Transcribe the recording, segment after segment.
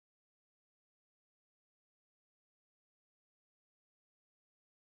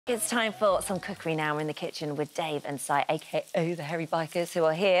It's time for some cookery now. We're in the kitchen with Dave and Si, a.k.a. the Hairy Bikers, who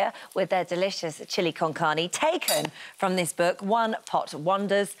are here with their delicious chili con carne, taken from this book, One Pot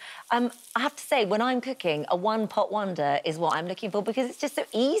Wonders. I have to say, when I'm cooking, a one-pot wonder is what I'm looking for because it's just so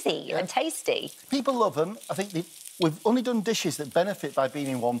easy and tasty. People love them. I think we've only done dishes that benefit by being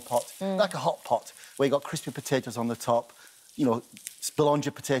in one pot, like a hot pot, where you've got crispy potatoes on the top, you know,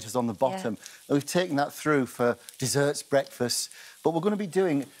 spelongia potatoes on the bottom. And we've taken that through for desserts, breakfasts. But we're going to be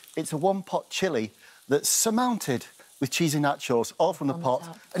doing, it's a one-pot chilli that's surmounted with cheesy nachos, all from the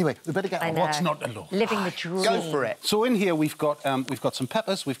pot. Anyway, we better get on. What's not to love? Living the dream. Go for it. So in here we've got some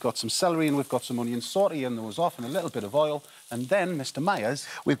peppers, we've got some celery, and we've got some onions. Sauteing those off in a little bit of oil, and then, Mr. Myers,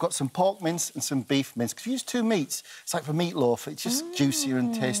 we've got some pork mince and some beef mince. Because you use two meats, it's like for meatloaf. It's just juicier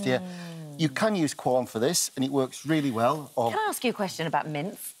and tastier. You can use Quorn for this, and it works really well. Can I ask you a question about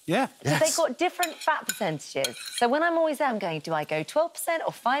mince? Yeah. So they've got different fat percentages. So when I'm always there, I'm going, do I go 12%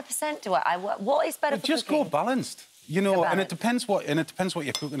 or 5%? Do I what is better for just cooking? go balanced. You know, and it depends what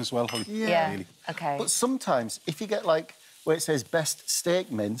you're cooking as well, Holly. Yeah. Really. OK. But sometimes, if you get, like, where it says best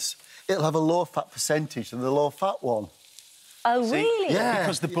steak mince, it'll have a low-fat percentage than the low-fat one. Oh, See? really? Yeah.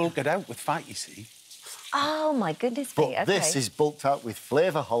 Because they bulk it out with fat, you see. Oh, my goodness But me. OK. this is bulked out with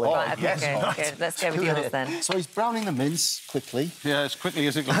flavour, Holly. Right, OK, yes, good, right. good. Let's go with yours then. So he's browning the mince quickly. Yeah, as quickly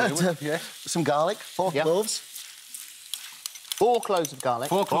as it can do it, yeah. Some garlic, 4 cloves. 4 cloves of garlic.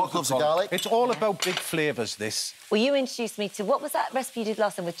 4 cloves of garlic. It's all about big flavours, this. Well, you introduced me to... What was that recipe you did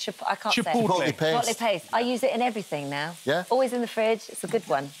last time with I can't say. Chipotle paste. Chipotle paste. I use it in everything now. Yeah? Always in the fridge. It's a good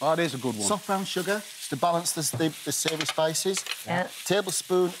one. Oh, it is a good one. Soft brown sugar, just to balance the savoury spices. Yeah.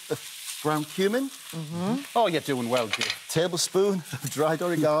 Tablespoon of ground cumin. Oh, you're doing well, Jay. Tablespoon of dried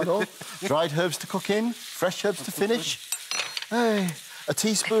oregano. Dried herbs to cook in. Fresh herbs to finish. Hey, a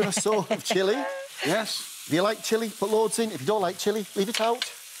teaspoon or so of chilli. Yes. If you like chilli, put loads in. If you don't like chilli, leave it out.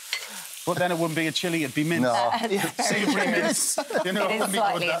 But then it wouldn't be a chilli, it'd be mince. No. Savoury mince. You know, It is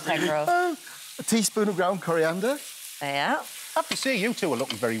slightly integral. A teaspoon of ground coriander. Yeah. I have to say, you two are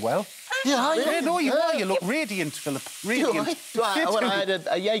looking very well. Yeah, Yeah, no, you are. You look radiant, Phillip. Radiant. When I had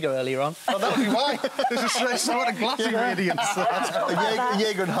a Jaeger earlier on. Oh, that'll be why. There's a sort of glassy radiance. A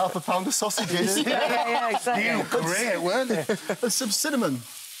Jaeger and half a pound of sausages. Yeah, exactly. You were great, weren't they? And some cinnamon.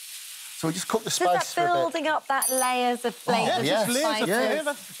 So we just cook the Is that spice for a bit. building up that layers of flavour? yes. layers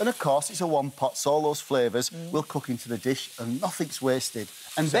of flavour. And of course, it's a one-pot, so all those flavours will cook into the dish and nothing's wasted.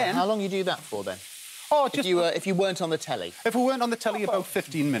 And then... How long you do that for, then? Oh, just... If you weren't on the telly? If we weren't on the telly, about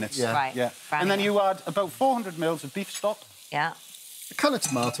 15 minutes. Yeah. Right. Yeah. Browning And then it. you add about 400 mils of beef stock. Yeah. A can of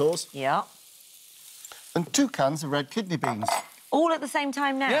tomatoes Yeah. and 2 cans of red kidney beans. All at the same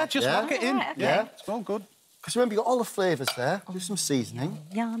time now? Yeah, just whack it in. Right, okay. Yeah, it's all good. Because remember, you've got all the flavours there. Do some seasoning.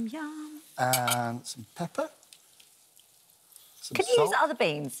 Yum, yum. And some pepper. Some Could you salt. use other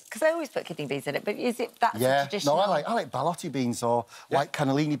beans? Because I always put kidney beans in it, but is it that Yeah. traditional? No, I like ballotti beans or white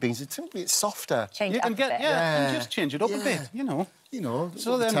cannellini beans. It's softer. Change You it can up get, a bit. and just change it up a bit, you know. You know,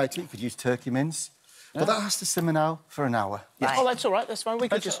 So then- you could use turkey mince. But that has to simmer now for an hour. Right. Oh, that's all right. That's fine. We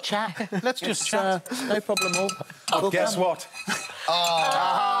could just chat. Let's just chat. No problem at all. Guess what?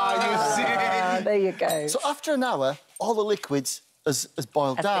 You see? There you go. So after an hour, all the liquids has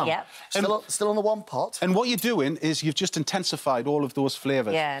boiled down. Yep. Still on the one pot. And what you're doing is you've just intensified all of those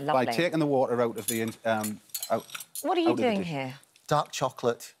flavours Yeah, by lovely. taking the water out of the... What are you doing here? Dark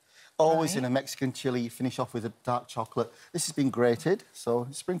chocolate. Always in a Mexican chili, you finish off with a dark chocolate. This has been grated, so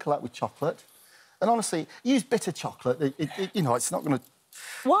sprinkle that with chocolate. And honestly, use bitter chocolate. You know, it's not going to...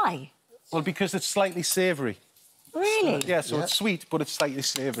 Why? Well, because it's slightly savoury. Really? Yeah, so it's sweet, but it's slightly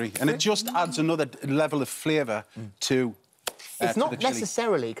savoury. And it just adds another level of flavour to It's to not the chilli.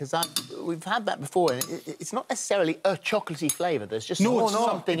 necessarily, because we've had that before, and it's not necessarily a chocolatey flavour. There's just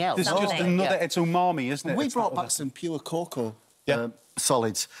something else. There's just another... It's umami, isn't it? We It's brought not back some pure cocoa Yeah.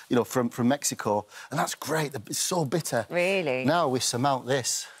 solids, you know, from Mexico, and that's great. It's so bitter. Really? Now we surmount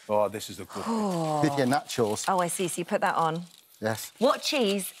this Oh, this is a good with your nachos. Oh, I see. So you put that on. Yes. What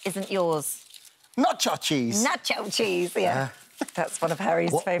cheese isn't yours? Nacho cheese. Nacho cheese, yeah. That's one of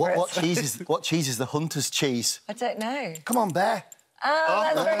Harry's favourites. What cheese is the hunter's cheese? I don't know. Come on, Bear. Oh,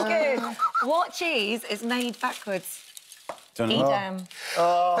 that's very good. What cheese is made backwards? Don't know. Edam.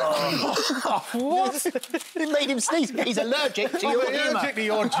 What? It made him sneeze. He's allergic to your humour. Allergic to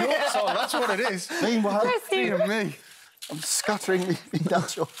your jokes, oh, that's what it is. Meanwhile, Dear me. I'm scattering the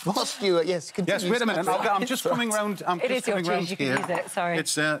nacho. What, Stuart? Yes, continue. Yes, wait a minute. I'm just coming round. It is your cheese, you can use it, sorry.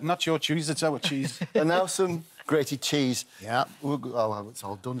 It's not your cheese, it's our cheese. And now some grated cheese. Yeah. Oh, well, it's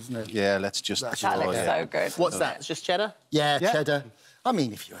all done, isn't it? Yeah, let's just... That looks so good. What's that? It's just cheddar? Yeah, Yeah. cheddar. I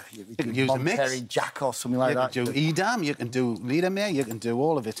mean, if you can use a mix. Monterey Jack or something like that. You can do Edam, you can do Liedermeer, you can do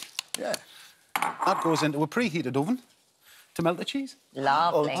all of it. Yeah. That goes into a preheated oven to melt the cheese.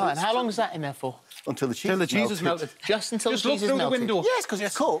 Lovely. Oh, and how long is that in there for? Until the cheese, is melted. Just until the Just look cheese is through melted? the window. Yes, because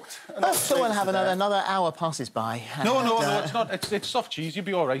it's cooked. And Oh, so we'll have another hour passes by. No, it's not. It's soft cheese. You'll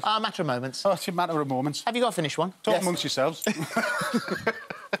be all right. A matter of moments. Oh, it's a matter of moments. Have you got a finished one? Talk amongst yourselves.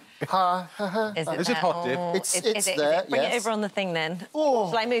 Is it hot, Dave? It's there, Bring it yes. over on the thing, then. Oh.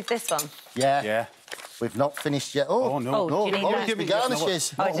 Shall I move this one? Yeah. Yeah. We've not finished yet. Oh, no. Oh, do you need that? give me garnishes.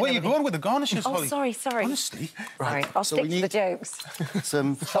 Where are you going with the garnishes, Oh, Holly? sorry. Honestly. Right, I'll so stick we to the need- jokes.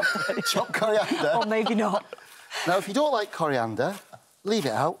 Some chopped coriander. Or maybe not. Now, if you don't like coriander, leave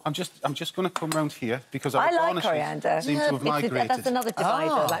it out. I'm just going to come round here because I our like garnishes coriander. seem to have migrated. That's another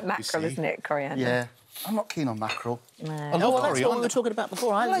divider, like mackerel, see. isn't it? Coriander. Yeah. I'm not keen on mackerel. No. I Oh, love well, that's what we coriander. were talking about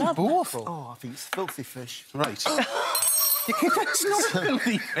before. I like love both. mackerel. Oh, I think it's filthy fish. Right. You can't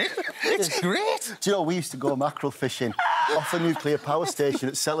believe it. It's great. Do you know, we used to go mackerel fishing off a nuclear power station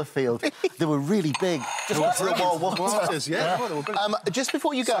at Sellafield. They were really big. Just to the more water. Waters, yeah. Just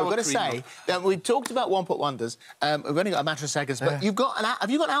before you go, I've got to Sour say that we've talked about One Pot Wonders. We've only got a matter of seconds, but have you got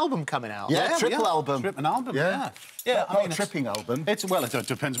an album coming out? Yeah, triple album. An album, yeah. Yeah, I not mean, a tripping album. Well, it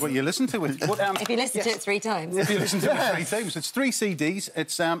depends what you listen to it. But, If you listen to it 3 times. if you listen to it 3 times, it's 3 CDs.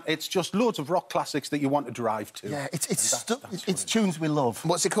 It's just loads of rock classics that you want to drive to. Yeah, it's tunes we love.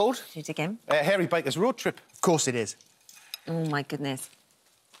 What's it called? Do it again. Hairy Biker's Road Trip. Of course it is. Oh, my goodness.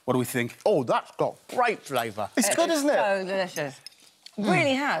 What do we think? Oh, that's got great flavour. It's good, isn't it? So delicious.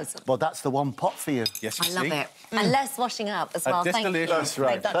 Really has. Well, that's the one pot for you. Yes, you I see. love it. And less washing up as well. Thank you. distillation. That's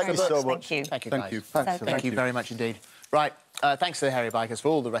right. Thank you Thank you so very much. Thank you. Thank you, Thank guys. you. Thanks. So Thank you very much indeed. Right, thanks to the Hairy Bikers for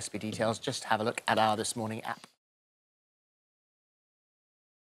all the recipe details. Just have a look at our This Morning app.